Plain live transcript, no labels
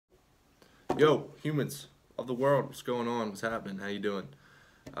Yo, humans of the world, what's going on? What's happening? How you doing?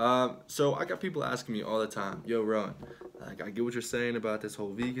 So I got people asking me all the time, yo, Rowan, like, I get what you're saying about this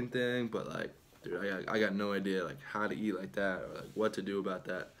whole vegan thing, but like, dude, I got no idea like how to eat like that, or like what to do about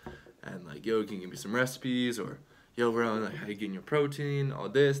that. And like, yo, can you give me some recipes? Or yo, Rowan, like, how you getting your protein? All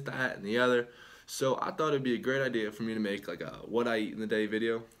this, that, and the other. So I thought it'd be a great idea for me to make like a what I eat in the day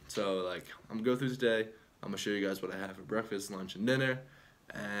video. So like, I'm gonna go through today. I'm gonna show you guys what I have for breakfast, lunch, and dinner.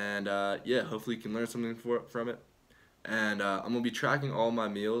 And yeah, hopefully you can learn something from it. And I'm gonna be tracking all my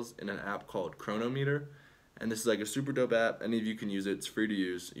meals in an app called Cronometer. And this is like a super dope app. Any of you can use it. It's free to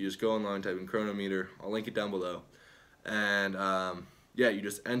use. You just go online, type in Cronometer. I'll link it down below. And yeah, you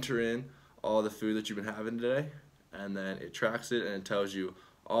just enter in all the food that you've been having today, and then it tracks it and it tells you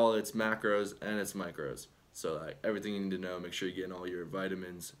all its macros and its micros. So like everything you need to know. Make sure you're getting all your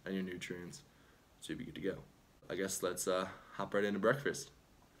vitamins and your nutrients, so you'll be good to go. I guess let's hop right into breakfast.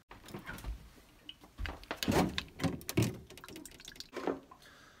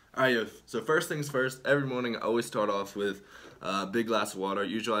 Alright, yo, so first things first, every morning I always start off with a big glass of water.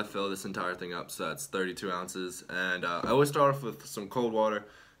 Usually I fill this entire thing up, so that's 32 ounces. And I always start off with some cold water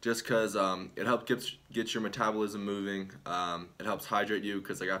just because it helps get your metabolism moving. It helps hydrate you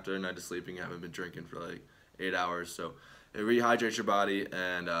because like after a night of sleeping you haven't been drinking for like 8 hours. So it rehydrates your body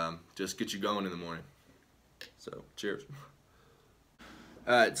and just gets you going in the morning. So cheers.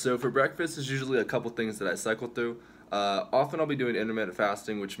 Alright, so for breakfast, there's usually a couple things that I cycle through. Often I'll be doing intermittent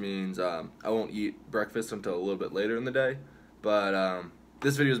fasting, which means I won't eat breakfast until a little bit later in the day. But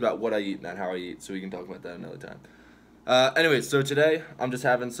this video is about what I eat, not how I eat, so we can talk about that another time. Anyways, so today I'm just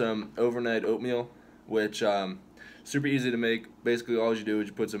having some overnight oatmeal, which super easy to make. Basically all you do is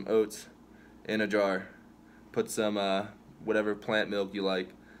you put some oats in a jar, put some whatever plant milk you like,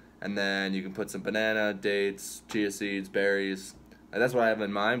 and then you can put some banana, dates, chia seeds, berries. That's what I have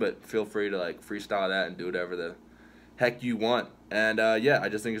in mind, but feel free to like freestyle that and do whatever the heck you want. And yeah, I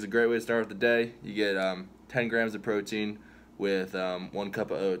just think it's a great way to start the day. You get 10 grams of protein with 1 cup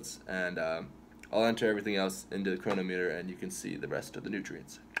of oats, and I'll enter everything else into the Cronometer and you can see the rest of the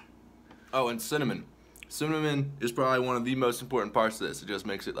nutrients. Oh, and cinnamon. Cinnamon is probably one of the most important parts of this. It just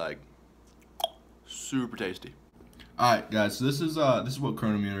makes it like super tasty. Alright guys, so this is what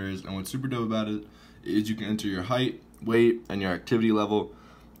Cronometer is, and what's super dope about it is you can enter your height, weight, and your activity level,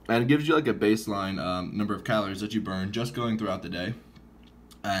 and it gives you like a baseline number of calories that you burn just going throughout the day.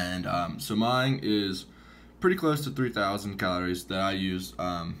 And so mine is pretty close to 3,000 calories that I use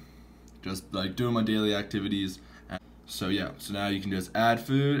just like doing my daily activities. So yeah, so now you can just add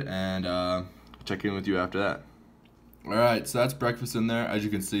food and check in with you after that. Alright, so that's breakfast in there. As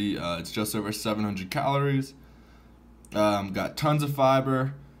you can see, it's just over 700 calories. Got tons of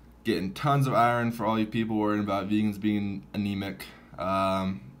fiber, getting tons of iron for all you people worrying about vegans being anemic.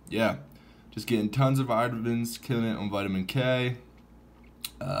 Yeah, just getting tons of vitamins, killing it on vitamin K.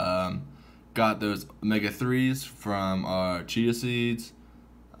 Got those omega-3s from our chia seeds.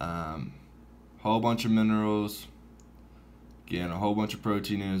 Whole bunch of minerals. Getting a whole bunch of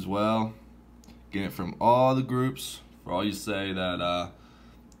protein in as well. Getting it from all the groups. For all you say that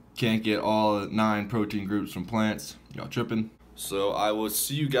can't get all 9 protein groups from plants, y'all tripping. So I will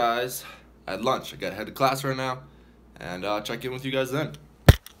see you guys at lunch. I gotta head to class right now, and I'll check in with you guys then.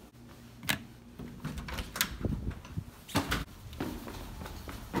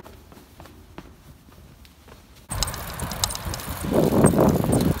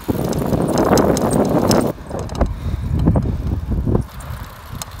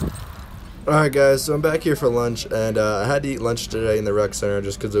 Alright guys, so I'm back here for lunch, and I had to eat lunch today in the rec center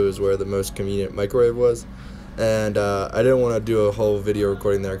just because it was where the most convenient microwave was. And I didn't want to do a whole video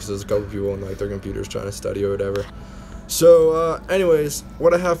recording there because there's a couple people on like their computers trying to study or whatever. So anyways,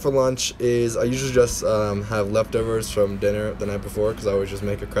 what I have for lunch is I usually just have leftovers from dinner the night before, because I always just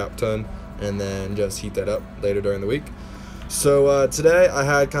make a crap ton and then just heat that up later during the week. So today I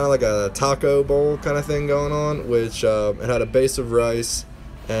had kind of like a taco bowl kind of thing going on, which it had a base of rice,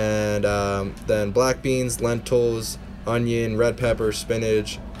 and then black beans, lentils, onion, red pepper,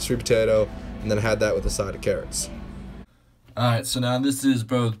 spinach, sweet potato, and then I had that with a side of carrots. Alright, so now this is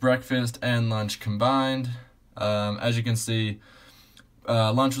both breakfast and lunch combined. As you can see,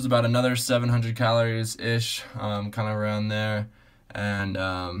 lunch was about another 700 calories-ish, kind of around there. And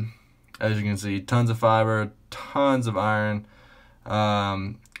as you can see, tons of fiber, tons of iron,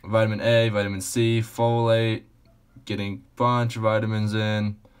 vitamin A, vitamin C, folate, getting a bunch of vitamins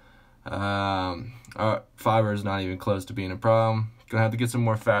in. Fiber is not even close to being a problem. Gonna have to get some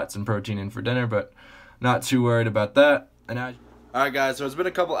more fats and protein in for dinner, but not too worried about that. And alright guys, so it's been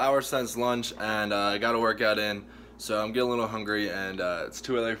a couple hours since lunch, and I got a workout in. So I'm getting a little hungry, and it's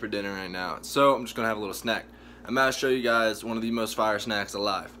too early for dinner right now. So I'm just gonna have a little snack. I'm gonna show you guys one of the most fire snacks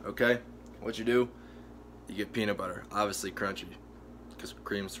alive, okay? What you do, you get peanut butter, obviously crunchy, because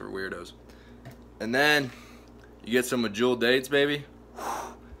cream's for weirdos. And then you get some Medjool dates, baby.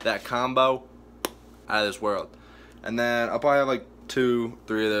 That combo, out of this world. And then I'll probably have like 2,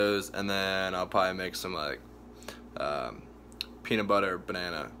 3 of those, and then I'll probably make some like peanut butter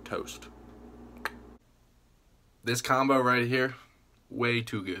banana toast. This combo right here, way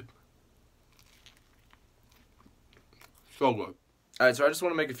too good. So good. Alright, so I just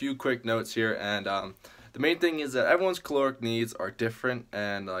want to make a few quick notes here, and the main thing is that everyone's caloric needs are different,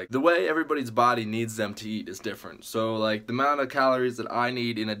 and like the way everybody's body needs them to eat is different. So like the amount of calories that I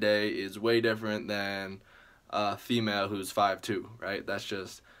need in a day is way different than a female who's 5'2", right? That's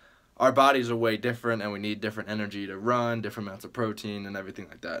just, our bodies are way different, and we need different energy to run, different amounts of protein and everything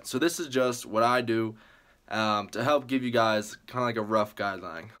like that. So this is just what I do to help give you guys kind of like a rough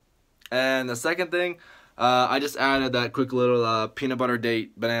guideline. And the second thing, I just added that quick little peanut butter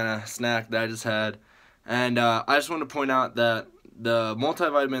date banana snack that I just had. And I just want to point out that the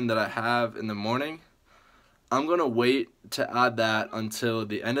multivitamin that I have in the morning, I'm going to wait to add that until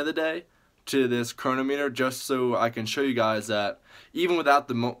the end of the day to this chronometer, just so I can show you guys that even without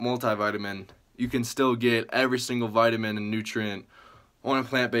the multivitamin, you can still get every single vitamin and nutrient on a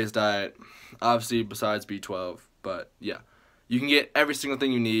plant-based diet, obviously besides B12, but yeah. You can get every single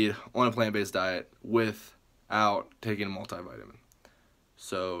thing you need on a plant-based diet without taking a multivitamin.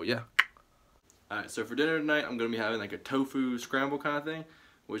 So, yeah. Alright, so for dinner tonight, I'm going to be having like a tofu scramble kind of thing,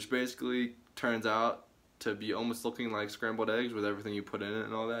 which basically turns out to be almost looking like scrambled eggs with everything you put in it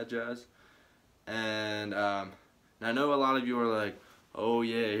and all that jazz. And I know a lot of you are like, oh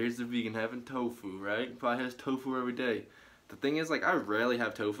yeah, here's the vegan having tofu, right? He probably has tofu every day. The thing is, like, I rarely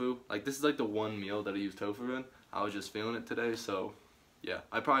have tofu. Like, this is like the one meal that I use tofu in. I was just feeling it today, so yeah,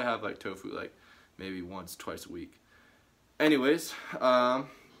 I probably have like tofu like maybe once, twice a week. Anyways, so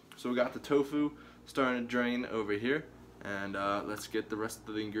we got the tofu starting to drain over here, and let's get the rest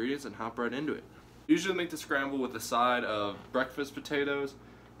of the ingredients and hop right into it. Usually make the scramble with a side of breakfast potatoes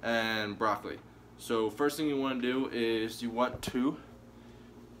and broccoli. So first thing you want to do is you want to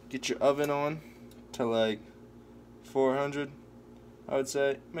get your oven on to like 400, I would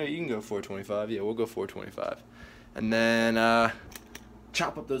say. Maybe you can go 425. Yeah, we'll go 425. And then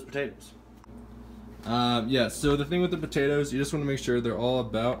chop up those potatoes. Yeah, so the thing with the potatoes, you just want to make sure they're all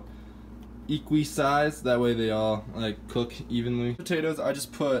about equal size. That way they all like cook evenly. Potatoes, I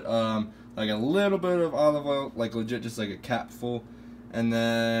just put like a little bit of olive oil, like legit just like a capful. And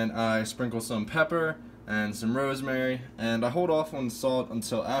then I sprinkle some pepper and some rosemary. And I hold off on salt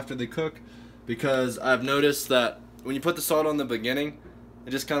until after they cook, because I've noticed that when you put the salt on the beginning,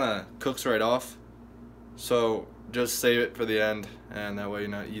 it just kind of cooks right off. So just save it for the end, and that way you're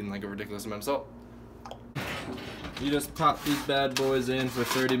not eating like a ridiculous amount of salt. You just pop these bad boys in for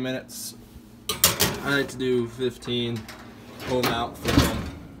 30 minutes. I like to do 15, pull them out, flip them,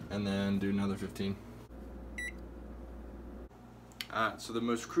 and then do another 15. Alright, so the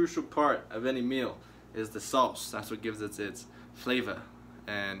most crucial part of any meal is the sauce. That's what gives it its flavor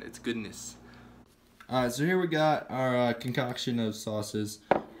and its goodness. Alright, so here we got our concoction of sauces.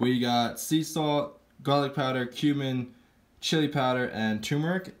 We got sea salt, garlic powder, cumin, chili powder, and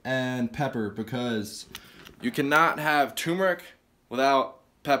turmeric, and pepper, because you cannot have turmeric without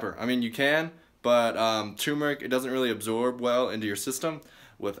pepper. I mean, you can, but turmeric, it doesn't really absorb well into your system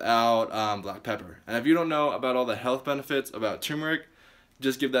without black pepper. And if you don't know about all the health benefits about turmeric,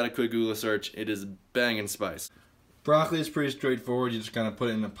 just give that a quick Google search. It is banging spice. Broccoli is pretty straightforward. You just kind of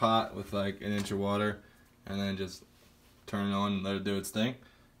put it in a pot with like 1 inch of water, and then just turn it on and let it do its thing.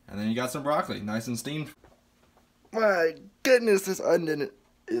 And then you got some broccoli, nice and steamed. My goodness, this onion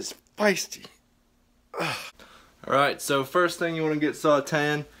is feisty. Alright, so first thing you want to get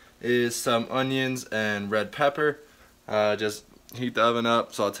sauteing is some onions and red pepper. Just heat the oven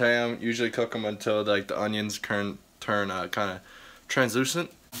up, saute them. Usually cook them until like the onions turn kind of translucent.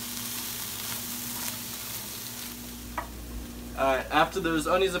 Alright, after those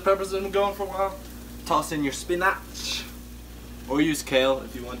onions and peppers have been going for a while, toss in your spinach. Or use kale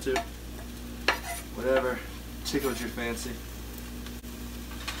if you want to. Whatever tickles your fancy.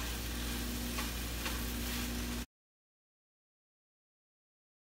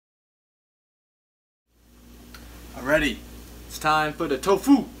 Alrighty, it's time for the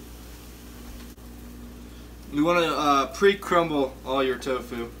tofu. You want to pre-crumble all your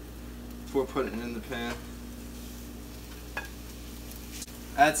tofu before putting it in the pan.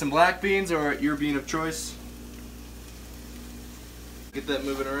 Add some black beans or your bean of choice. Get that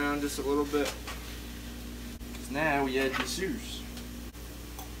moving around just a little bit. Now we add the sauce.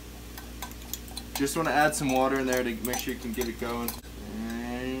 Just want to add some water in there to make sure you can get it going.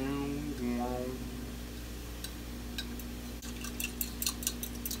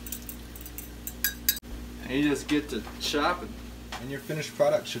 And you just get to chopping. And your finished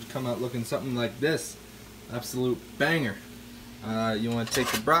product should come out looking something like this. Absolute banger. You want to take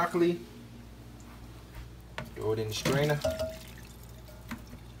the broccoli, throw it in the strainer.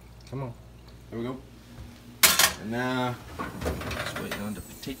 Come on. There we go. And now, just waiting on the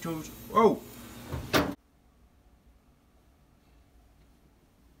potatoes. Whoa!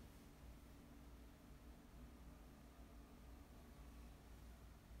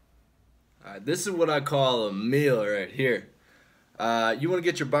 Alright, this is what I call a meal right here. You want to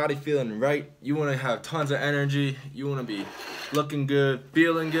get your body feeling right. You want to have tons of energy. You want to be looking good,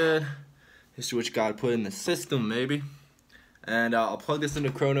 feeling good. This is what you got to put in the system, maybe. And I'll plug this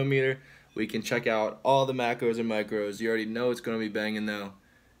into Chronometer. We can check out all the macros and micros. You already know it's going to be banging though.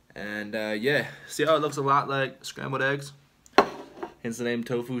 And yeah, see how it looks a lot like scrambled eggs? Hence the name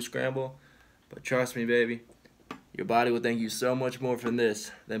Tofu Scramble. But trust me, baby, your body will thank you so much more from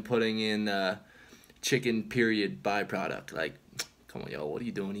this than putting in chicken period byproduct. Like, come on, yo, what are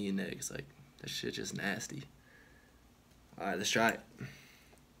you doing eating eggs? Like, that shit just nasty. Alright, let's try it.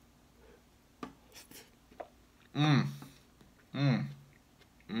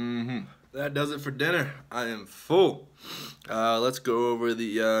 That does it for dinner. I am full. Let's go over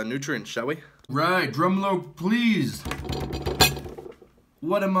the nutrients, shall we? Right, drum roll, please.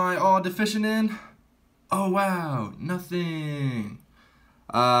 What am I all deficient in? Oh wow, nothing.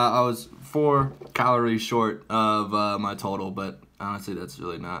 I was 4 calories short of my total, but honestly, that's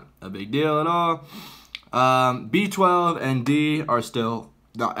really not a big deal at all. B12 and D are still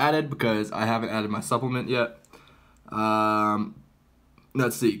not added because I haven't added my supplement yet.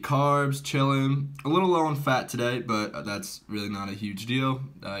 Let's see, carbs, chilling. A little low on fat today, but that's really not a huge deal.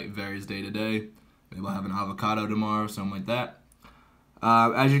 It varies day to day. Maybe I'll have an avocado tomorrow, something like that.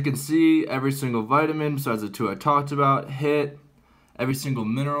 As you can see, every single vitamin, besides the 2 I talked about, hit. Every single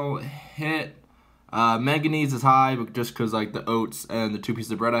mineral hit. Manganese is high, but just because like the oats and the 2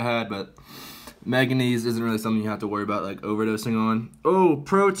 pieces of bread I had, but manganese isn't really something you have to worry about like overdosing on. Oh,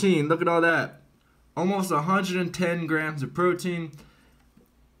 protein, look at all that. Almost 110 grams of protein.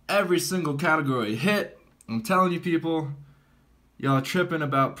 Every single category hit. I'm telling you, people, y'all tripping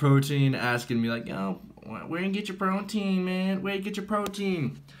about protein, asking me like, yo, where you get your protein, man? Where you get your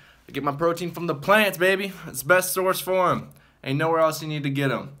protein? I get my protein from the plants, baby. It's the best source for them. Ain't nowhere else you need to get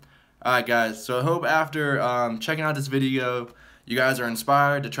them. Alright, guys, so I hope after checking out this video, you guys are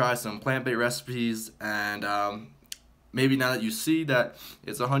inspired to try some plant-based recipes, and maybe now that you see that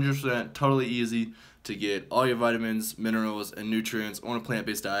it's 100% totally easy to get all your vitamins, minerals, and nutrients on a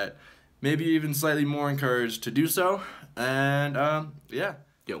plant-based diet, maybe even slightly more encouraged to do so. And yeah,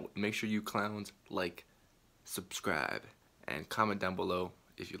 yo, make sure you clowns like, subscribe, and comment down below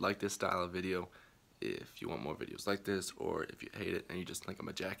if you like this style of video, if you want more videos like this, or if you hate it and you just think I'm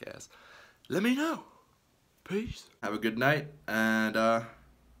a jackass. Let me know. Peace. Have a good night, and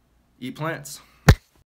eat plants.